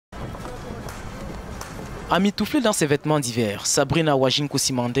Amitouflée dans ses vêtements d'hiver, Sabrina Wanjiku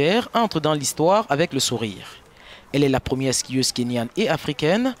Simader entre dans l'histoire avec le sourire. Elle est la première skieuse kenyane et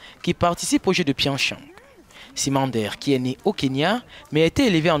africaine qui participe aux Jeux de Pyeongchang. Simader, qui est née au Kenya mais a été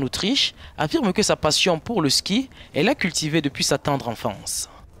élevée en Autriche, affirme que sa passion pour le ski, elle l'a cultivée depuis sa tendre enfance.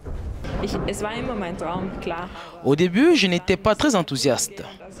 Au début, je n'étais pas très enthousiaste.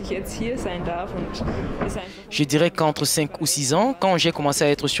 Je dirais qu'entre 5 ou 6 ans, quand j'ai commencé à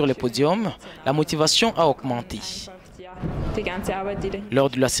être sur les podiums, la motivation a augmenté. Lors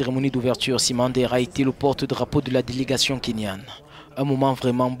de la cérémonie d'ouverture, Simader a été le porte-drapeau de la délégation kenyane. Un moment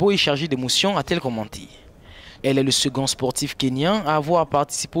vraiment beau et chargé d'émotions, a-t-elle commenté. Elle est le second sportif kenyan à avoir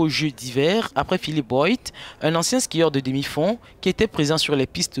participé aux Jeux d'hiver après Philippe Boyd, un ancien skieur de demi-fond qui était présent sur les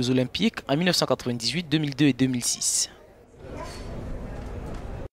pistes olympiques en 1998, 2002 et 2006.